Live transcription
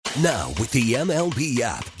Now, with the MLB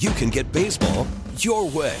app, you can get baseball your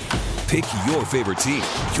way. Pick your favorite team,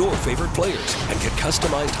 your favorite players, and get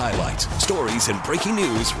customized highlights, stories, and breaking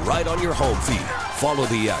news right on your home feed. Follow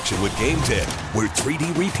the action with Game 10, where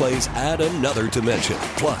 3D replays add another dimension.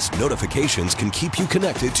 Plus, notifications can keep you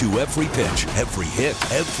connected to every pitch, every hit,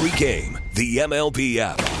 every game. The MLB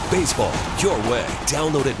app. Baseball your way.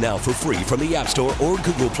 Download it now for free from the App Store or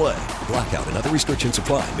Google Play. Blackout and other restrictions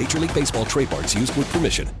apply. Major League Baseball trademarks used with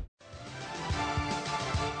permission.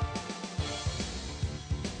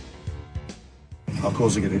 How cool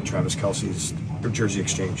is it getting Travis Kelce's jersey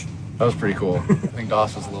exchange? That was pretty cool. I think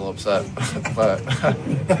Doss was a little upset, but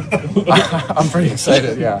I'm pretty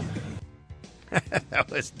excited, yeah.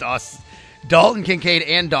 That was Dalton Kincaid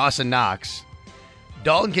and Dawson Knox.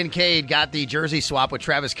 Dalton Kincaid got the jersey swap with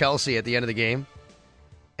Travis Kelce at the end of the game,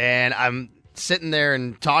 and I'm sitting there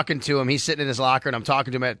and talking to him. He's sitting in his locker, and I'm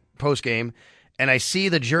talking to him at postgame, and I see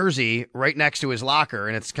the jersey right next to his locker,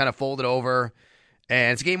 and it's kind of folded over,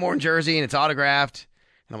 and it's a game-worn jersey, and it's autographed.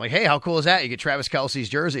 And I'm like, hey, how cool is that? You get Travis Kelce's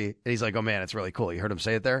jersey. And he's like, oh, man, it's really cool. You heard him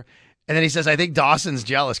say it there? And then he says, I think Dawson's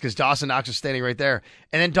jealous because Dawson Knox was standing right there.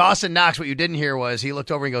 And then Dawson Knox, what you didn't hear was he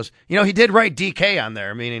looked over and goes, you know, he did write DK on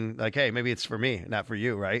there, meaning like, hey, maybe it's for me, not for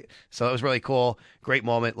you, right? So it was really cool. Great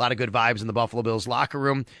moment. A lot of good vibes in the Buffalo Bills locker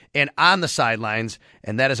room and on the sidelines.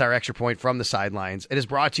 And that is our extra point from the sidelines. It is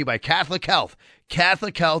brought to you by Catholic Health.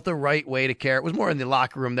 Catholic Health, the right way to care. It was more in the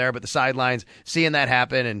locker room there, but the sidelines, seeing that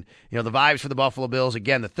happen and, you know, the vibes for the Buffalo Bills.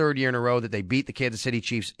 Again, the third year in a row that they beat the Kansas City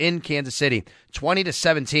Chiefs in Kansas City,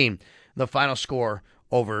 20-17. The final score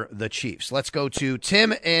over the Chiefs. Let's go to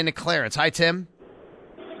Tim in Clarence. Hi, Tim.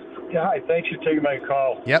 Yeah, hi. Thanks for taking my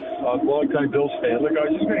call. Yep. Long-time Bills fan. Look, I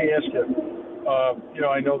was just going to ask you,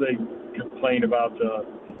 I know they complain about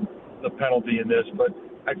the penalty in this, but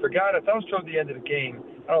I forgot, if that was toward the end of the game,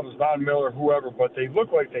 I don't know if it was Von Miller or whoever, but they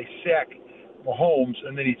looked like they sacked Mahomes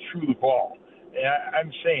and then he threw the ball. And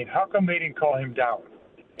I'm saying, how come they didn't call him down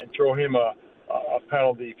and throw him a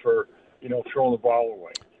penalty for, throwing the ball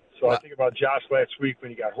away? So I think about Josh last week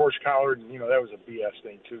when he got horse collared, and that was a BS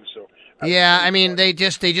thing too. So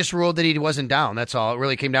they just ruled that he wasn't down. That's all. It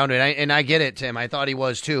really came down to it. And I get it, Tim. I thought he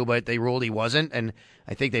was too, but they ruled he wasn't, and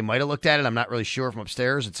I think they might have looked at it. I'm not really sure from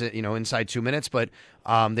upstairs. It's inside 2 minutes, but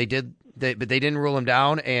they did. But they didn't rule him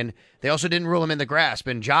down, and they also didn't rule him in the grasp.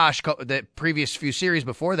 And Josh, the previous few series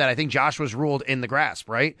before that, I think Josh was ruled in the grasp.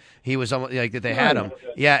 Right? He was like that. They had him.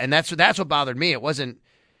 Yeah, and that's what bothered me. It wasn't.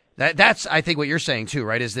 That's I think what you're saying too,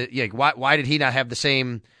 right? Is that why did he not have the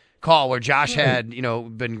same call where Josh had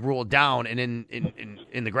been ruled down and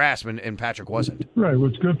in the grasp and Patrick wasn't? Right.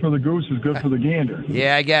 What's good for the goose is good for the gander.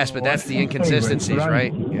 Yeah, I guess, but that's the inconsistencies,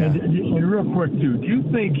 right? Yeah. And real quick too, do you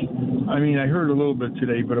think? I mean, I heard a little bit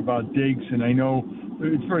today, but about Diggs, and I know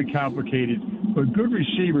it's very complicated, but good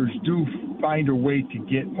receivers do find a way to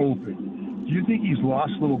get open. Do you think he's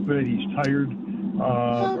lost a little bit? He's tired.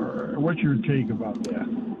 Or what's your take about that?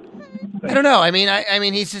 I don't know. I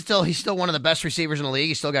mean, he's still one of the best receivers in the league.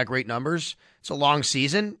 He's still got great numbers. It's a long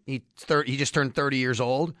season. He just turned 30 years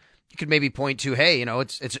old. You could maybe point to, hey,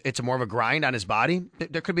 it's more of a grind on his body.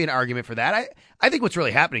 There could be an argument for that. I think what's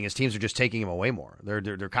really happening is teams are just taking him away more.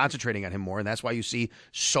 They're concentrating on him more, and that's why you see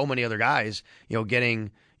so many other guys,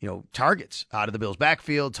 getting targets out of the Bills'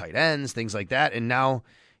 backfield, tight ends, things like that. And now,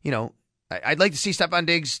 I'd like to see Stephon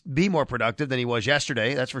Diggs be more productive than he was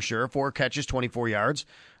yesterday. That's for sure. 4 catches, 24 yards.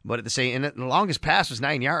 But at the longest pass was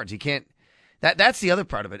 9 yards. He can't. That's the other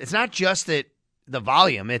part of it. It's not just that the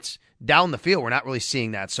volume. It's down the field. We're not really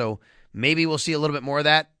seeing that. So maybe we'll see a little bit more of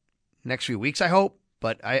that next few weeks, I hope.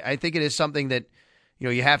 But I think it is something that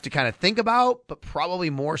you have to kind of think about, but probably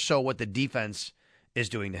more so what the defense is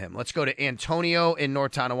doing to him. Let's go to Antonio in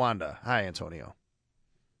North Tonawanda. Hi, Antonio.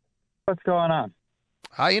 What's going on?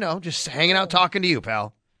 Just hanging out talking to you,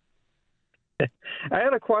 pal. I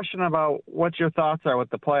had a question about what your thoughts are with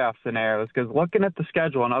the playoff scenarios, because looking at the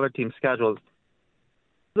schedule and other teams' schedules,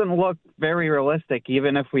 it doesn't look very realistic,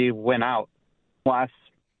 even if we win out, unless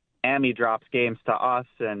Miami drops games to us.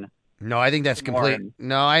 No, I think that's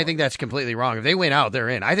completely wrong. If they win out, they're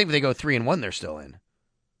in. I think if they go 3-1, they're still in.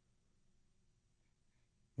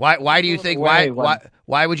 Why do you think?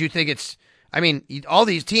 Why would you think it's? I mean, all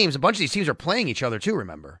these teams, a bunch of these teams are playing each other too,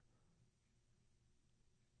 remember?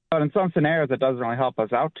 But in some scenarios, it doesn't really help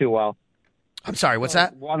us out too well. I'm sorry, what's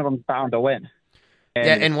that? One of them's bound to win.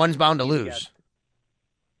 And one's bound to lose.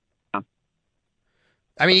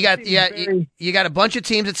 I mean, you got a bunch of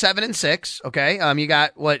teams at 7-6, okay? You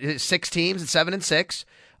got, 6 teams at 7-6.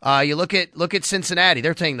 You look at Cincinnati.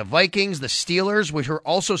 They're playing the Vikings, the Steelers, which are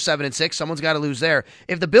also 7-6. Someone's got to lose there.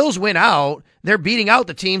 If the Bills win out, they're beating out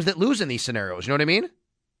the teams that lose in these scenarios. You know what I mean?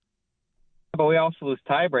 but we also lose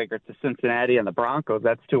tiebreakers to Cincinnati and the Broncos.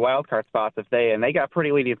 That's 2 wild card spots and they got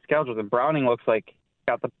pretty lenient schedules, and Browning looks like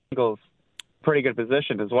got the Bengals pretty good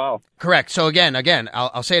position as well. Correct. So again,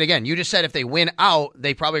 I'll say it again. You just said if they win out,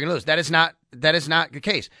 they probably going to lose. That is not the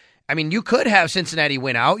case. I mean, you could have Cincinnati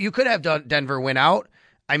win out. You could have Denver win out.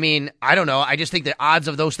 I mean, I don't know. I just think the odds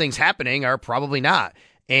of those things happening are probably not.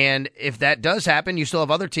 And if that does happen, you still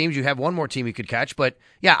have other teams. You have one more team you could catch. But,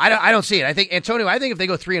 yeah, I don't see it. I think, Antonio, if they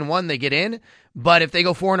go 3-1, they get in. But if they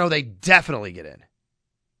go 4-0, they definitely get in.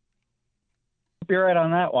 You're right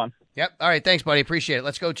on that one. Yep. All right. Thanks, buddy. Appreciate it.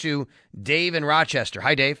 Let's go to Dave in Rochester.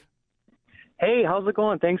 Hi, Dave. Hey, how's it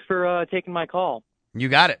going? Thanks for taking my call. You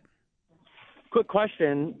got it. Quick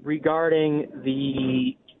question regarding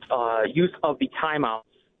the use of the timeouts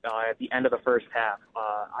at the end of the first half.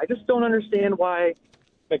 I just don't understand why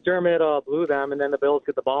McDermott blew them, and then the Bills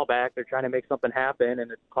get the ball back. They're trying to make something happen, and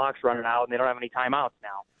the clock's running out, and they don't have any timeouts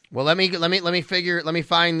now. Well, let me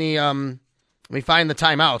find the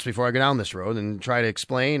timeouts before I go down this road and try to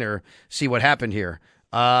explain or see what happened here.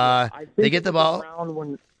 They get the ball.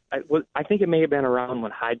 I think it may have been around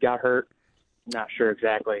when Hyde got hurt. Not sure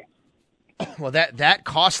exactly. Well, that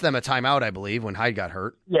cost them a timeout, I believe, when Hyde got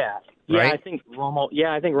hurt. Yeah. Right? I think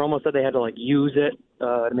Romo said they had to use it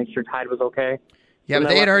to make sure Hyde was okay. Yeah, but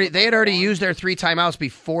they had already used their 3 timeouts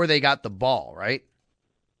before they got the ball, right?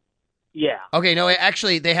 Yeah. Okay, no,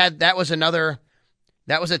 actually that was a timeout.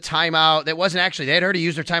 That wasn't actually. They had already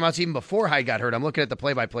used their timeouts even before Hyde got hurt. I'm looking at the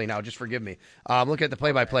play-by-play now. Just forgive me. I'm looking at the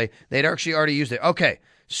play-by-play. They had actually already used it. Okay,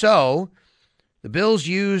 so the Bills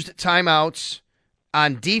used timeouts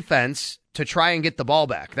on defense to try and get the ball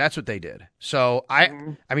back. That's what they did. So, I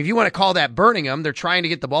mean, if you want to call that burning them, they're trying to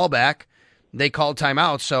get the ball back. They called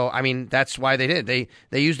timeouts. So, I mean, that's why they did. They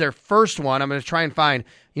used their first one. I'm going to try and find.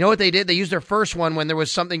 You know what they did? They used their first one when there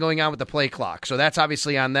was something going on with the play clock. So that's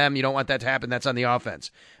obviously on them. You don't want that to happen. That's on the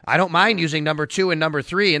offense. I don't mind using number 2 and number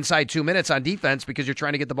 3 inside 2 minutes on defense because you're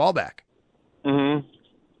trying to get the ball back. Mm-hmm.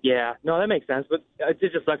 Yeah. No, that makes sense. But it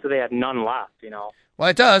just sucks that they had none left, Well,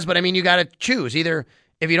 it does, but I mean, you got to choose. Either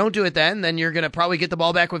if you don't do it then you're going to probably get the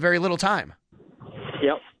ball back with very little time.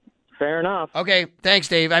 Yep. Fair enough. Okay. Thanks,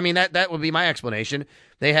 Dave. I mean, that would be my explanation.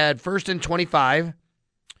 They had 1st and 25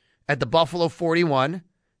 at the Buffalo 41.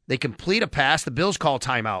 They complete a pass. The Bills call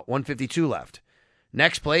timeout. 1:52 left.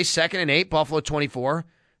 Next play, 2nd and 8, Buffalo 24.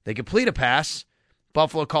 They complete a pass.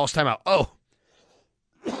 Buffalo calls timeout. Oh.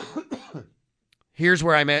 Here's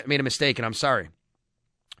where I made a mistake, and I'm sorry.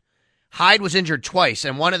 Hyde was injured twice,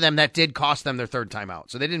 and one of them, that did cost them their 3rd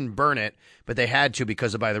timeout. So they didn't burn it, but they had to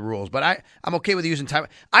because of by the rules. But I'm okay with using time.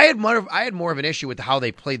 I had more of an issue with how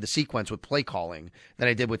they played the sequence with play calling than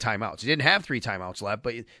I did with timeouts. You didn't have 3 timeouts left,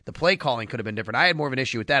 but the play calling could have been different. I had more of an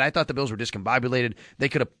issue with that. I thought the Bills were discombobulated. They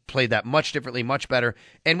could have played that much differently, much better.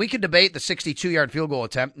 And we could debate the 62-yard field goal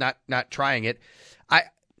attempt, not trying it. I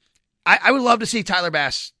would love to see Tyler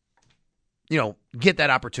Bass, get that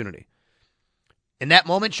opportunity. In that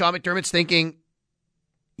moment, Sean McDermott's thinking,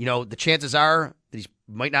 the chances are that he's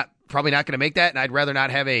probably not going to make that, and I'd rather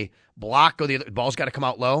not have a block go the ball's got to come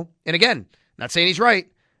out low. And again, not saying he's right.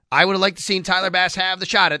 I would have liked to seen Tyler Bass have the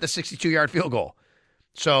shot at the 62-yard field goal.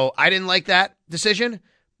 So I didn't like that decision,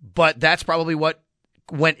 but that's probably what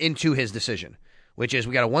went into his decision, which is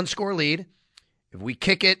we got a 1-score lead. If we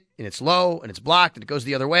kick it and it's low and it's blocked and it goes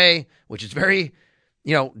the other way, which is very,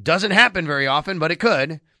 doesn't happen very often, but it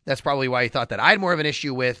could. That's probably why he thought that. I had more of an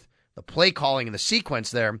issue with the play calling and the sequence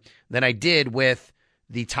there than I did with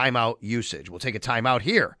the timeout usage. We'll take a timeout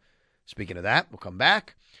here. Speaking of that, we'll come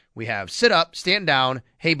back. We have sit up, stand down,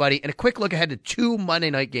 hey buddy, and a quick look ahead to 2 Monday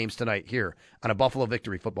night games tonight here on a Buffalo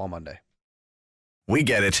Victory Football Monday. We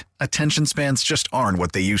get it. Attention spans just aren't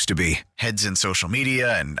what they used to be. Heads in social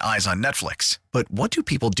media and eyes on Netflix. But what do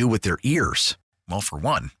people do with their ears? Well, for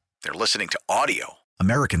one, they're listening to audio.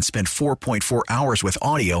 Americans spend 4.4 hours with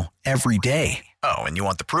audio every day. Oh, and you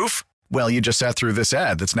want the proof? Well, you just sat through this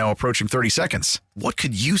ad that's now approaching 30 seconds. What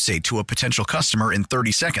could you say to a potential customer in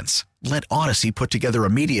 30 seconds? Let Odyssey put together a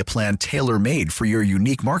media plan tailor-made for your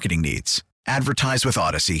unique marketing needs. Advertise with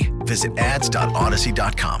Odyssey. Visit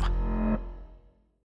ads.odyssey.com.